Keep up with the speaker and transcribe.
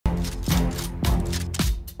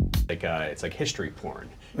it's like history porn.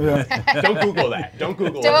 Yeah. Don't Google that. Don't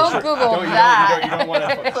Google Don't it. Google that. You don't want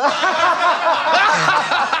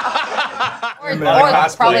or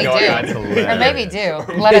probably do. Or maybe do.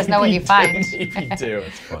 Let us know what you find. Maybe do.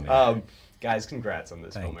 That's funny. Guys, congrats on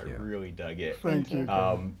this film. you. I really dug it. Thank you.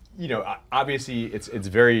 You know, obviously, it's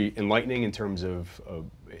very enlightening in terms of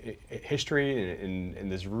history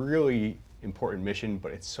and this really important mission,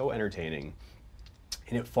 but it's so entertaining.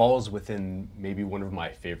 And it falls within maybe one of my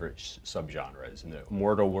favorite subgenres, in the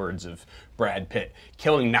immortal words of Brad Pitt,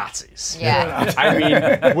 killing Nazis. Yeah. I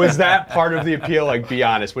mean, was that part of the appeal? Like, be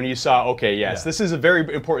honest, when you saw, okay, yes, this is a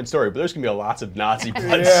very important story, but there's going to be lots of Nazi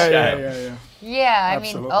bloodshed. Yeah, I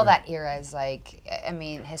mean, all that era is like, I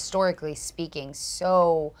mean, historically speaking,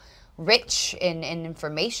 so rich in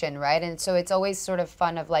information, right? And so it's always sort of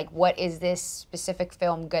fun of like, what is this specific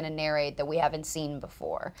film going to narrate that we haven't seen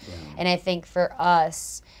before? Yeah. And I think for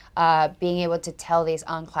us, being able to tell these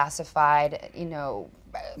unclassified, you know,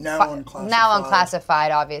 now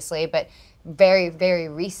unclassified, obviously, but very, very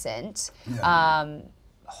recent,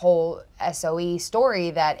 whole SOE story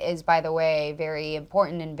that is, by the way, very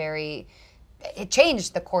important and very, it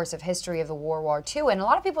changed the course of history of the World War II, and a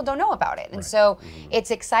lot of people don't know about it. And so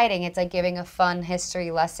it's exciting. It's like giving a fun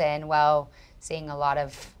history lesson while seeing a lot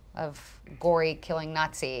of gory killing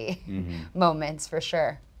Nazi moments, for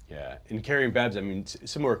sure. Yeah, and Cary and Babs, I mean,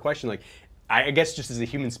 similar question. Like, I guess just as a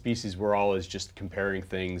human species, we're always just comparing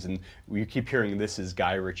things, and we keep hearing this is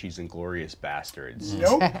Guy Ritchie's Inglourious Bastards.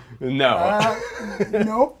 Nope. No.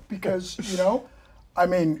 Nope, because, you know, I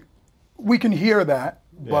mean, we can hear that,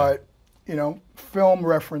 but you know, film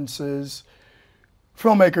references,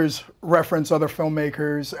 filmmakers reference other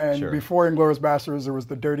filmmakers, and before Inglourious Basterds, there was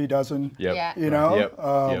The Dirty Dozen. You know,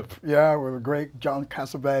 with the great John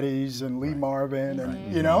Cassavetes and Lee Marvin,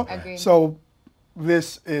 and you know, so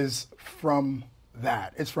this is from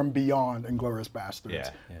that. It's from beyond Inglourious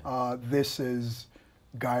Basterds. This is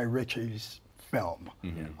Guy Ritchie's film.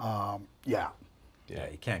 Yeah,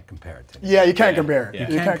 you can't compare it to anyone. Yeah, you can't compare it.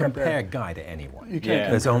 You can't compare Guy to anyone. You can't.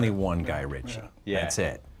 There's only one Guy Ritchie. That's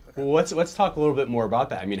it. Well, let's talk a little bit more about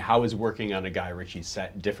that. I mean, how is working on a Guy Ritchie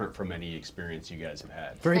set different from any experience you guys have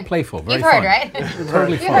had? Very playful, very fun. fun. You've heard, right?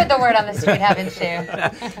 Totally You've heard the word on the street, haven't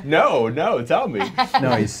you? No, tell me.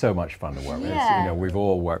 No, he's so much fun to work with. You know, we've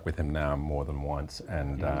all worked with him now more than once,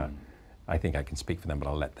 and I think I can speak for them, but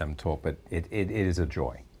I'll let them talk. But it is a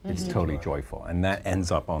joy. It's totally joyful, and that ends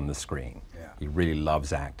up on the screen. He really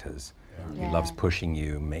loves actors. He loves pushing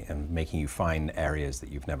you and making you find areas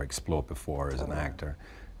that you've never explored before as an actor,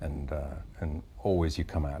 and always you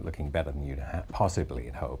come out looking better than you possibly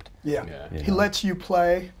had hoped. He lets you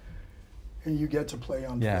play, and you get to play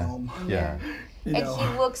on film. And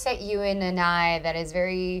he looks at you in an eye that is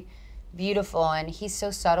very beautiful, and he's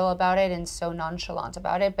so subtle about it and so nonchalant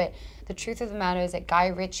about it, but the truth of the matter is that Guy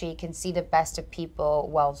Ritchie can see the best of people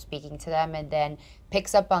while speaking to them, and then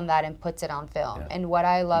picks up on that and puts it on film. And what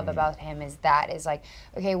I love about him is like,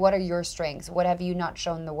 okay, what are your strengths? What have you not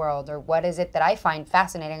shown the world? Or what is it that I find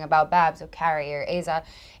fascinating about Babs or Cary or Eiza,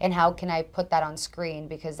 and how can I put that on screen?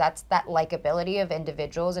 Because that's that likability of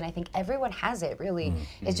individuals, and I think everyone has it, really.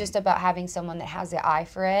 It's just about having someone that has the eye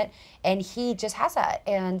for it, and he just has that.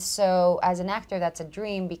 And so as an actor, that's a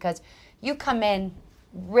dream, because you come in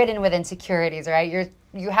ridden with insecurities, right?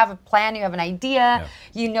 You have a plan, you have an idea,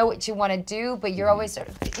 you know what you want to do, but you're always sort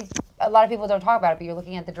of, a lot of people don't talk about it, but you're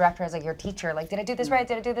looking at the director as like your teacher, like, did I do this right?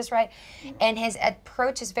 Did I do this right? And his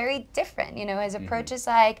approach is very different, you know, his approach is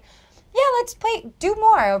like, yeah, let's do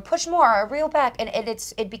more, or push more, or reel back, and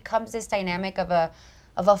it becomes this dynamic of a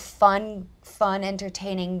fun,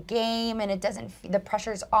 entertaining game, and it doesn't, the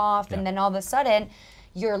pressure's off, and then all of a sudden,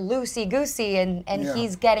 you're loosey-goosey, and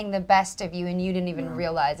he's getting the best of you, and you didn't even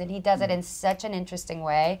realize. And he does it in such an interesting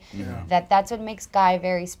way that's what makes Guy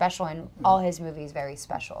very special, and all his movies very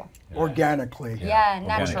special. Organically.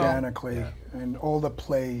 Natural. Organically. And all the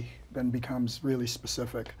play then becomes really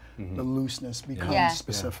specific. The looseness becomes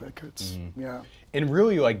specific. It's, And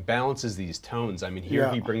really like balances these tones. I mean,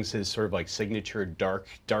 here he brings his sort of like signature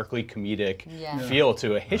darkly comedic feel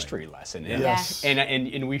to a history lesson. And,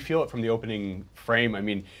 and we feel it from the opening frame. I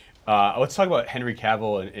mean, let's talk about Henry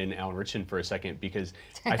Cavill and Alan Ritchson for a second, because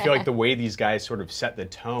I feel like the way these guys sort of set the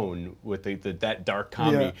tone with that dark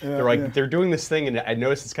comedy, they're doing this thing, and I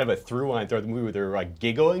noticed it's kind of a through line throughout the movie where they're like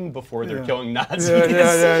giggling before they're killing Nazis.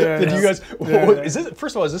 Did you guys? Is this,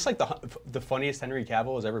 first of all, is this like the funniest Henry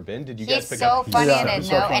Cavill has ever been? Did you guys pick up? He's so funny,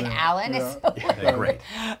 and Alan is so funny. Great.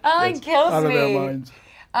 Alan kills out of me. their minds.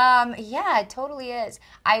 Yeah, it totally is.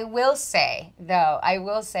 I will say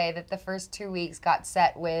that the first 2 weeks got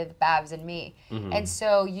set with Babs and me. And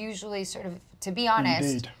so usually sort of, to be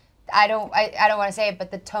honest, I don't want to say it,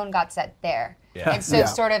 but the tone got set there. Yeah. And so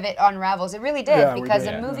sort of it unravels. It really did, Yeah, because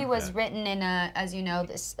did. the movie was written in a, as you know,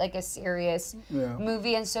 this like a serious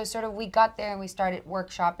movie, and so sort of we got there and we started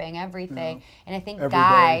workshopping everything. And I think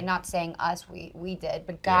Guy, not saying us, we did,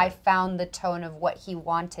 but Guy found the tone of what he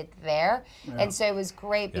wanted there. And so it was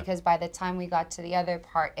great because by the time we got to the other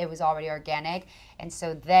part, it was already organic. And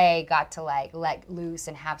so they got to like let loose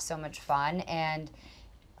and have so much fun. And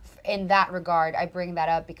in that regard, I bring that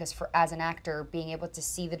up because as an actor, being able to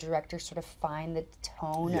see the director sort of find the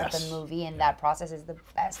tone of the movie and that process is the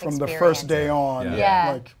best From experience. the first day on.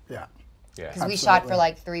 Because we shot for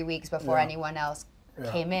like 3 weeks before anyone else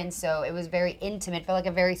came in, so it was very intimate. It felt like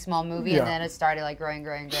a very small movie, and then it started like growing.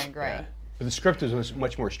 But the script was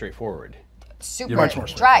much more straightforward. Super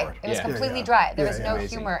dry. It was completely dry. There was no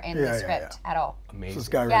humor in the script at all. Amazing. This is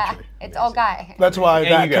Guy Ritchie. It's all Guy. That's why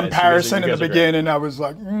that comparison you in the guys are beginning, I was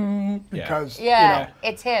like, because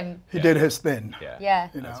it's him. he did his thing. Yeah.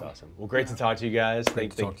 That's awesome. Well, great to talk to you guys.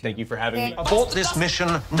 Thank you for having me. Abort this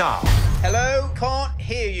mission now. Hello, can't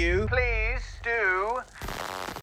hear you. Please do